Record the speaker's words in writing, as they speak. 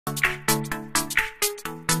Hi,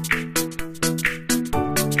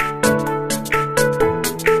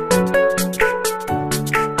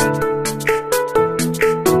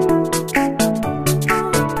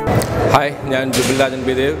 I am Jubil.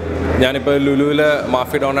 ഞാനിപ്പോൾ ലുലുവിലെ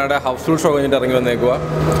മാഫി ഡോണയുടെ house full show കഴിഞ്ഞിട്ട് ഇറങ്ങി വന്നേക്കുക.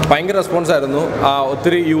 ഭയങ്കര റെസ്പോൺസ് ആയിരുന്നു.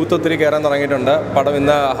 ഒത്തിരി യൂത്ത് ഒത്തിരി കയറാൻ തുടങ്ങിയിട്ടുണ്ട്. പടം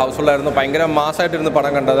ഇന്ന് ഹൗസ്ഫുള്ളായിരുന്നു. ഭയങ്കര മാസമായിട്ടിരുന്ന്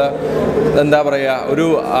പടം കണ്ടത്. എന്താ പറയുക, ഒരു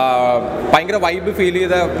ഭയങ്കര വൈബ് ഫീൽ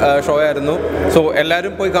ചെയ്ത ഷോ ആയിരുന്നു. സോ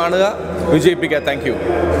എല്ലാവരും പോയി കാണുക, വിജയിപ്പിക്കുക. Thank you.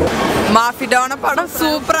 മാഫി ഡോണ പടം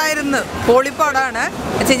സൂപ്പറായിരുന്നു. പൊളിപ്പടമാണ്.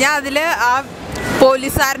 വെച്ചുകഴിഞ്ഞാൽ അതിൽ ആ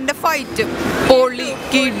പോലീസുകാരൻ്റെ ഫൈറ്റ് പൊളി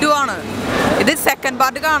കിടുവാണ്. ഇത് സെക്കൻഡ്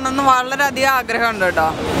പാർട്ട് കാണണമെന്ന് വളരെയധികം ആഗ്രഹമുണ്ട് കേട്ടോ.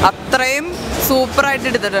 അത്രയും സൂപ്പറായിട്ട്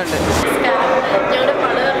എടുത്തിട്ടുണ്ട്. ഞങ്ങളുടെ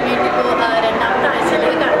പടം ഇറങ്ങിയിട്ട് ഇപ്പോൾ രണ്ടാമത്തെ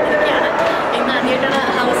ആഴ്ചയിലേക്ക് കടന്നിരിക്കുകയാണ്. ഇന്ന് ആദ്യമായിട്ടാണ്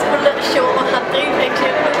ഹൗസ്ഫുൾ ഷോ അത്രയും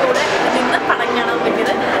പ്രേക്ഷകരുടെ കൂടെ നിന്ന് പടം കാണാൻ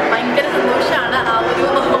പറ്റിയത്. ഭയങ്കര സന്തോഷമാണ്. ആ ഒരു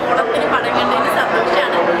ഓണത്തിന് പടം കണ്ടതിന്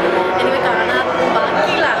സന്തോഷമാണ്. എനിക്ക് കാണാൻ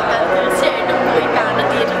ബാക്കിയുള്ള ആൾക്കാർ തീർച്ചയായിട്ടും പോയി കാണണം,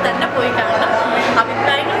 തിയേറ്ററിൽ തന്നെ പോയി കാണണം.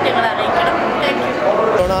 അഭിപ്രായങ്ങൾ ഞങ്ങൾ അറിയിക്കണം. Thank you.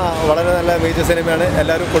 വളരെ നല്ല മേജർ സിനിമയാണ്.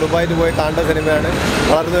 എല്ലാവരും കുടുംബമായിട്ട് പോയി കാണേണ്ട സിനിമയാണ്.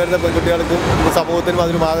 വളർന്നു വരുന്ന പെൺകുട്ടികൾക്കും സമൂഹത്തിനും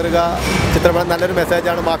അതൊരു മാതൃക ചിത്രമാണ്. നല്ലൊരു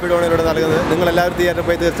മെസ്സേജാണ് മാഫി ഡോണയിലൂടെ നൽകുന്നത്. നിങ്ങളെല്ലാവരും തിയേറ്ററിൽ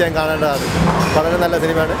പോയി തീർച്ചയായും കാണേണ്ടതാണ്. വളരെ നല്ല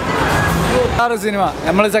സിനിമയാണ്. സിനിമ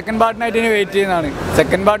നമ്മൾ സെക്കൻഡ് പാർട്ടിനായിട്ട് ഇനി വെയിറ്റ് ചെയ്യുന്നതാണ്.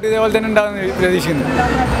 സെക്കൻഡ് പാർട്ട് ഇതേപോലെ തന്നെ ഉണ്ടാകുന്ന പ്രതീക്ഷിക്കുന്നു.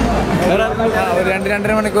 ഒരു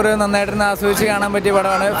 2-2.5 മണിക്കൂർ നന്നായിട്ടിരുന്ന് ആസ്വദിച്ച് കാണാൻ പറ്റിയ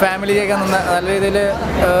പടമാണ്. ഫാമിലിയൊക്കെ നല്ല രീതിയിൽ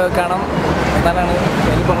കാണാം. നല്ലതാണ്.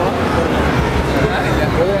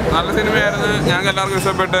 നല്ല സിനിമയായിരുന്നു. ഞങ്ങൾക്ക് എല്ലാവർക്കും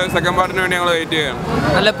ഇഷ്ടപ്പെട്ട് സെക്കൻഡ് പാർട്ടിന് വേണ്ടി ഞങ്ങൾ വെയിറ്റ് ചെയ്യാം.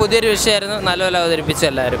 നല്ല പുതിയൊരു വിഷയമായിരുന്നു. നല്ലപോലെ അവതരിപ്പിച്ചു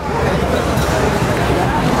എല്ലാവരും.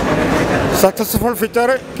 Successful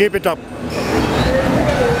picture, keep it up.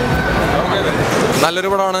 നല്ലൊരു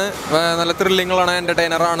പടമാണ്. നല്ല ത്രില്ലിങ്ങളാണ്,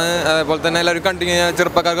 എൻ്റർടൈനറാണ്. അതുപോലെ തന്നെ എല്ലാവരും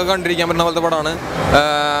ചെറുപ്പക്കാർക്ക് കണ്ടിരിക്കാൻ പറ്റുന്ന പോലത്തെ പടമാണ്.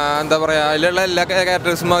 എന്താ പറയുക, അതിലുള്ള എല്ലാ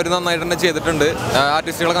ക്യാരക്ടേഴ്സും അവർ നന്നായിട്ട് തന്നെ ചെയ്തിട്ടുണ്ട്.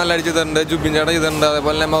 ആർട്ടിസ്റ്റുകളൊക്കെ നല്ലതായിട്ട് ചെയ്തിട്ടുണ്ട്. ജുബിൻ ചേട്ടൻ ചെയ്തിട്ടുണ്ട്.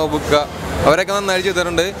 അതേപോലെ തന്നെ മഹബൂക്ക അവരൊക്കെ നന്നായിട്ട്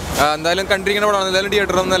ചെയ്തിട്ടുണ്ട്. എന്തായാലും കണ്ടിരിക്കുന്ന പടമാണ്. എന്തായാലും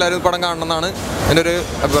തിയേറ്ററിൽ നിന്ന് എല്ലാവരും പടം കാണണമെന്നാണ് എൻ്റെ ഒരു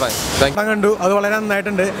അഭിപ്രായം. പടം കണ്ടു, അത് വളരെ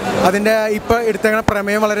നന്നായിട്ടുണ്ട്. അതിൻ്റെ ഇപ്പോൾ എടുത്തേക്കണ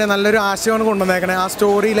പ്രമേയം വളരെ നല്ലൊരു ആശയമാണ് കൊണ്ടുവന്നേക്കണേ. ആ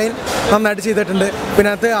സ്റ്റോറി ലൈൻ നന്നായിട്ട് ചെയ്തിട്ടുണ്ട്. പിന്നെ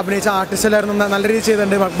അത് അഭിനയിച്ച ആർട്ടിസ്റ്റ് എല്ലാവരും നല്ല രീതിയിൽ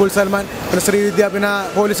ചെയ്തിട്ടുണ്ട്. മക്ബൂൽ സൽമാൻ, പിന്നെ ശ്രീവിദ്യ, പിന്നെ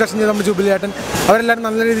പോലീസ് സ്റ്റേഷൻ ചെയ്ത നമ്മുടെ ജുബിൽ ചേട്ടൻ, അവരെല്ലാവരും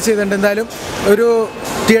നല്ല രീതിയിൽ ചെയ്തിട്ടുണ്ട്. എന്തായാലും ഒരു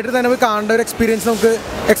തിയേറ്ററിൽ തന്നെ പോയി കാണേണ്ട ഒരു എക്സ്പീരിയൻസ് നമുക്ക്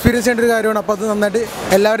എക്സ്പീരിയൻസ് ചെയ്യേണ്ട ഒരു കാര്യമാണ്. അപ്പോൾ അത് നന്നായിട്ട്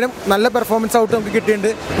എല്ലാവരും നല്ല പെർഫോമൻസ് ഔട്ട് നമുക്ക്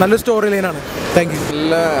കിട്ടിയിട്ടുണ്ട്. നല്ലൊരു സ്റ്റോറി ലൈനാണ്. Thank you.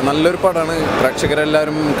 നല്ലൊരു പടമാണ്.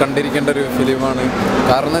 പ്രേക്ഷകരെല്ലാവരും കണ്ടിരിക്കേണ്ട ഒരു ഫിലിമാണ്.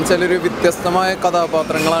 കാരണം എന്ന് വെച്ചാൽ ഒരു വ്യത്യസ്തമായ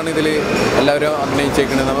കഥാപാത്രങ്ങളാണ് ഇതിൽ എല്ലാവരും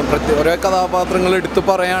അഭിനയിച്ചേക്കുന്നത്. നമ്മൾ ഓരോ കഥാപാത്രങ്ങൾ എടുത്ത്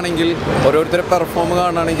പറയുകയാണെങ്കിൽ, ഓരോരുത്തരെ പെർഫോം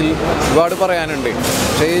കാണുകയാണെങ്കിൽ ഒരുപാട് പറയാനുണ്ട്.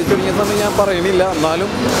 പക്ഷേ ഈ ചുരുങ്ങിയ സമയം ഞാൻ പറയണില്ല. എന്നാലും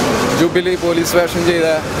ജുബിലി പോലീസ് വേഷം ചെയ്ത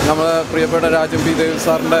നമ്മളെ പ്രിയപ്പെട്ട രാജം പി ദേവ്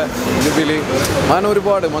സാറിൻ്റെ ജുബിലി, അങ്ങനെ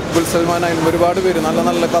ഒരുപാട് മക്ബുൽ സൽമാനായാലും ഒരുപാട് പേര് നല്ല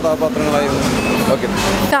നല്ല കഥാപാത്രങ്ങളായിരുന്നു. ഓക്കെ.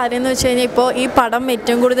 കാര്യം എന്ന് വെച്ച് കഴിഞ്ഞാൽ ഇപ്പോൾ ഈ പടം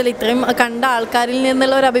ഏറ്റവും കൂടുതൽ ഇത്രയും കണ്ട ആൾക്കാരിൽ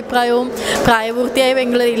നിന്നുള്ള ഒരു അഭിപ്രായവും പ്രായപൂർത്തിയായ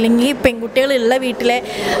ഇല്ലെങ്കിൽ പെൺകുട്ടികളുള്ള വീട്ടിലെ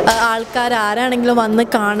ആൾക്കാർ ആരാണെങ്കിലും വന്ന്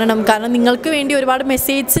കാണണം. കാരണം നിങ്ങൾക്ക് വേണ്ടി ഒരുപാട്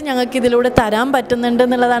മെസ്സേജ് ഞങ്ങൾക്ക് ഇതിലൂടെ തരാൻ പറ്റുന്നുണ്ട്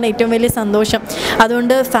എന്നുള്ളതാണ് ഏറ്റവും വലിയ സന്തോഷം.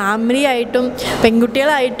 അതുകൊണ്ട് ഫാമിലി ആയിട്ടും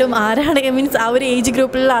പെൺകുട്ടികളായിട്ടും ആരാണെങ്കിൽ മീൻസ് ആ ഒരു ഏജ്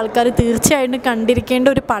ഗ്രൂപ്പിലുള്ള ആൾക്കാർ തീർച്ചയായിട്ടും കണ്ടിരിക്കേണ്ട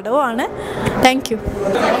ഒരു പടവുമാണ്. Thank you.